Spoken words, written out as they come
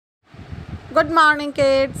Good morning,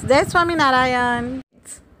 kids. Jai Swami Narayan.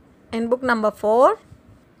 In book number 4,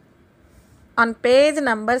 on page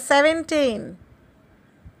number 17.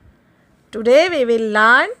 Today we will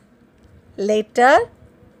learn letter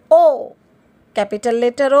O, capital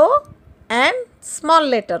letter O and small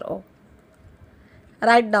letter O.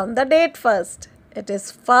 Write down the date first. It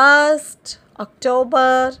is 1st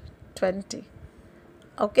October 20.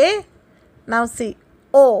 Okay. Now see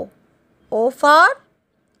O. O for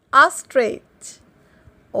ostrich.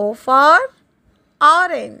 O for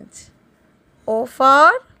orange. O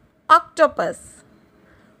for octopus.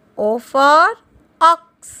 O for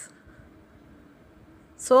ox.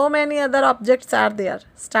 So many other objects are there.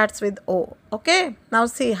 Starts with O. Okay. Now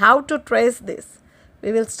see how to trace this.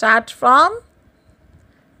 We will start from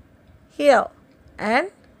here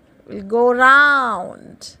and we'll go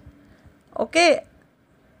round. Okay.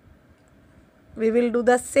 We will do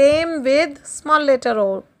the same with small letter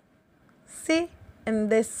O. See, in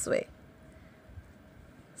this way.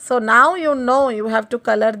 So now you know you have to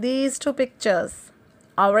color these two pictures,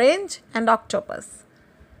 orange and octopus.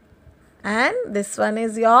 And this one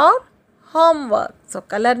is your homework. So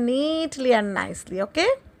color neatly and nicely, okay?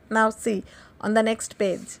 Now see on the next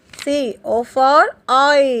page. See, O for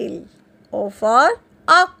oil, O for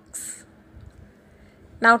ox.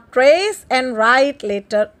 Now trace and write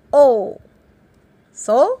letter O.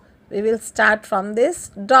 So we will start from this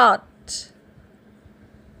dot.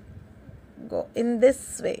 Go in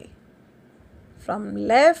this way from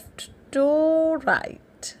left to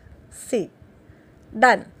right. See,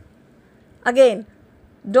 done. Again,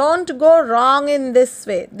 don't go wrong in this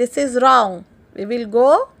way. This is wrong. We will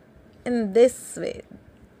go in this way,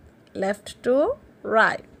 left to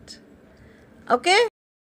right. Okay.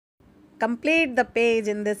 Complete the page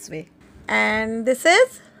in this way. And this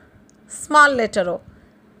is small letter O.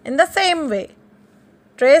 In the same way,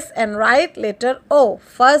 trace and write letter O.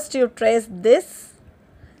 First you trace this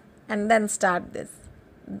and then start this.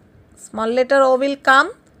 Small letter O will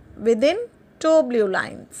come within two blue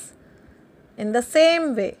lines. In the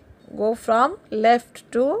same way, go from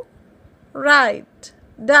left to right.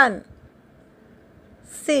 Done.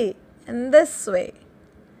 See, in this way.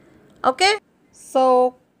 Okay.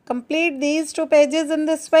 So, complete these two pages in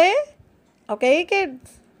this way. Okay,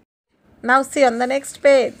 kids. Now see on the next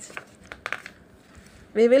page.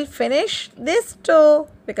 We will finish this too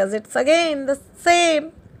because it's again the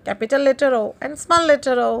same capital letter O and small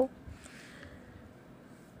letter O.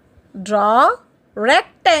 Draw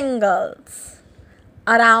rectangles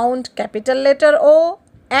around capital letter O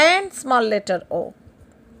and small letter O.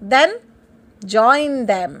 Then join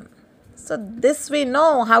them. So this we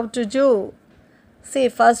know how to do. See,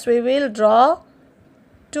 first we will draw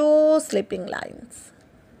two sleeping lines.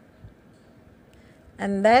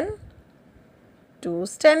 And then two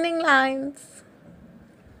standing lines.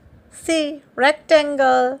 See,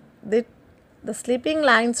 rectangle. The sleeping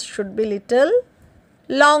lines should be little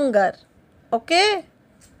longer. Okay?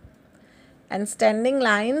 And standing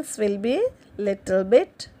lines will be little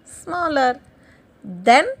bit smaller.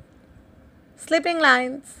 Then sleeping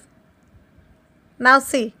lines. Now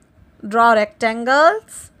see, draw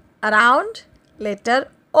rectangles around letter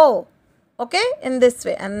O. Okay, in this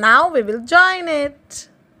way. And now we will join it.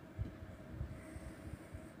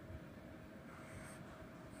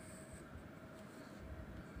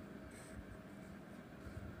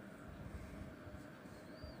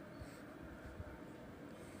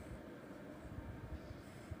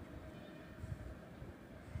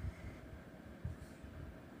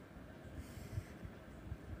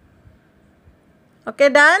 Okay,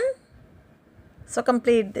 done? So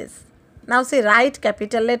complete this. Now see, write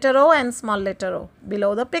capital letter O and small letter O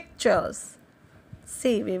below the pictures.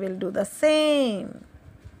 See, we will do the same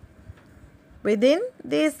within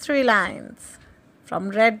these three lines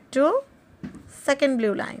from red to second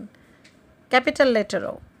blue line. Capital letter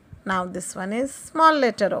O. Now this one is small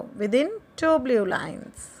letter O within two blue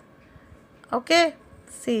lines. Okay,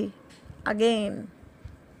 see again.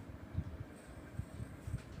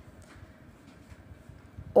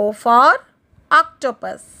 O for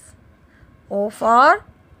octopus. O for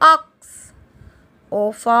ox.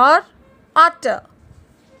 O for otter.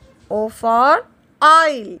 O for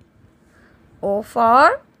oil. O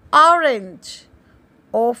for orange.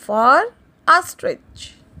 O for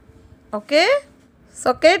ostrich. Okay?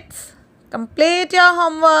 So kids, complete your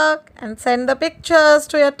homework and send the pictures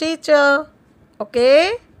to your teacher.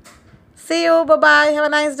 Okay? See you. Bye-bye. Have a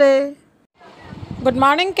nice day. Good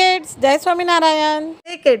morning, kids. Jai Swami Narayan.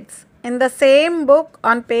 Hey kids, in the same book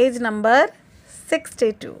on page number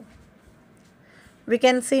 62, we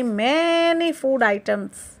can see many food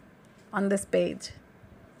items on this page.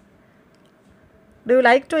 Do you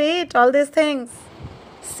like to eat all these things?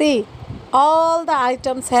 See, all the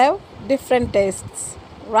items have different tastes,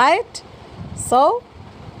 right? So,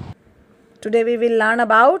 today we will learn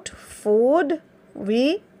about food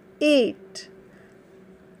we eat.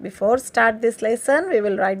 Before start this lesson, we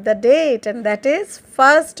will write the date, and that is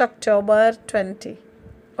 1st October 20.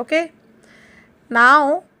 Okay?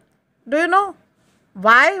 Now, do you know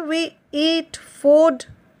why we eat food?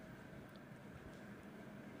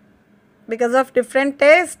 Because of different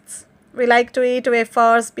tastes. We like to eat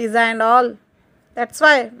wafers, pizza and all. That's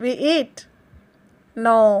why we eat.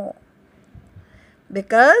 No.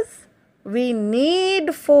 Because we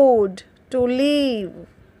need food to live.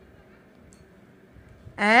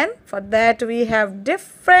 And for that we have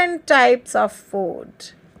different types of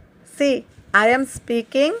food. See, I am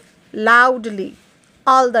speaking loudly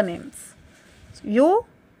all the names. You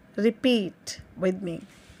repeat with me.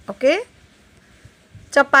 Okay?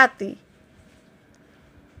 Chapati,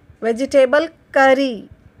 vegetable curry,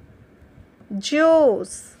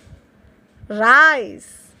 juice,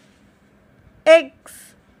 rice,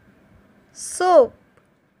 eggs, soup,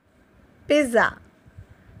 pizza,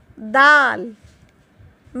 dal,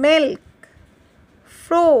 milk,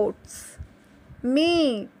 fruits,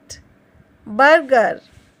 meat, burger,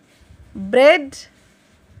 bread,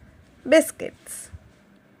 biscuits.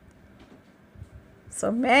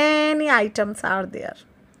 So many items are there,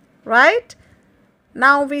 right?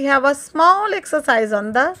 Now we have a small exercise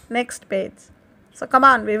on the next page. So come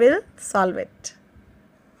on, we will solve it.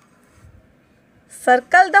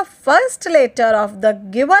 Circle the first letter of the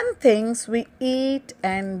given things we eat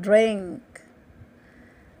and drink.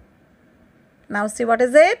 Now see, what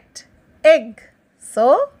is it? Egg.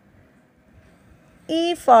 So,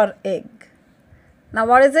 E for egg. Now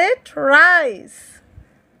what is it? Rice.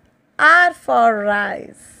 R for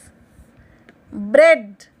rice.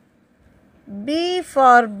 Bread. B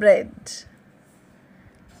for bread.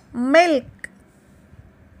 Milk.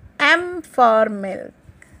 M for milk.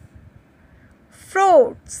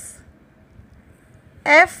 Fruits.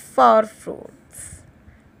 F for fruits.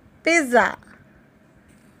 Pizza.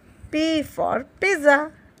 P for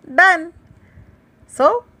pizza. Done.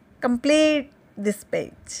 So, complete this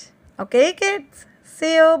page. Okay, kids?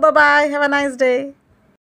 See you. Bye-bye. Have a nice day.